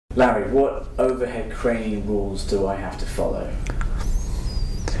Larry, what overhead craning rules do I have to follow?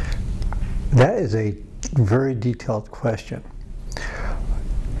 That is a very detailed question.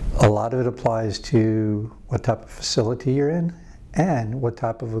 A lot of it applies to what type of facility you're in and what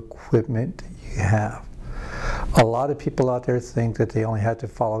type of equipment you have. A lot of people out there think that they only have to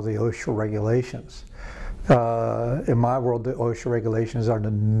follow the OSHA regulations. In my world, the OSHA regulations are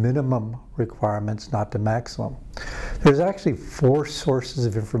the minimum requirements, not the maximum. There's actually 4 sources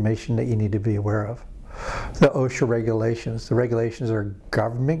of information that you need to be aware of. The OSHA regulations. The regulations are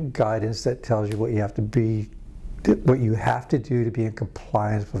government guidance that tells you what you have to do to be in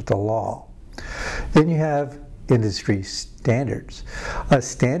compliance with the law. Then you have industry standards. A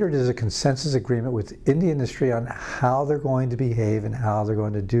standard is a consensus agreement within the industry on how they're going to behave and how they're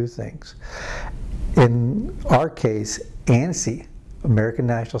going to do things. In our case, ANSI, American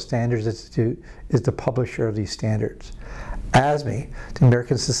National Standards Institute, is the publisher of these standards. ASME, the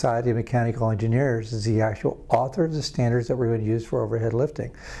American Society of Mechanical Engineers, is the actual author of the standards that we're going to use for overhead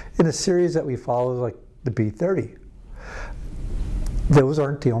lifting in a series that we follow, like the B30. Those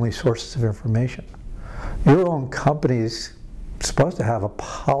aren't the only sources of information. Your own company is supposed to have a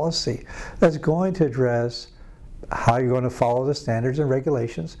policy that's going to address how you're going to follow the standards and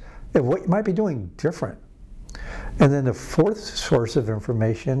regulations and what you might be doing different. And then the 4th source of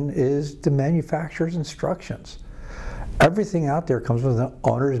information is the manufacturer's instructions. Everything out there comes with an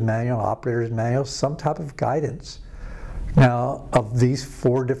owner's manual, operator's manual, some type of guidance. Now, of these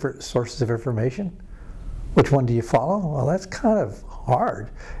 4 different sources of information, which one do you follow? Well, that's kind of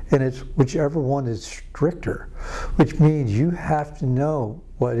hard, and it's whichever one is stricter, which means you have to know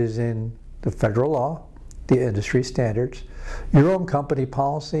what is in the federal law, the industry standards, your own company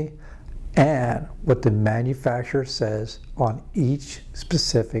policy, and what the manufacturer says on each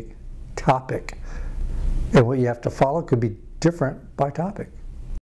specific topic. And what you have to follow could be different by topic.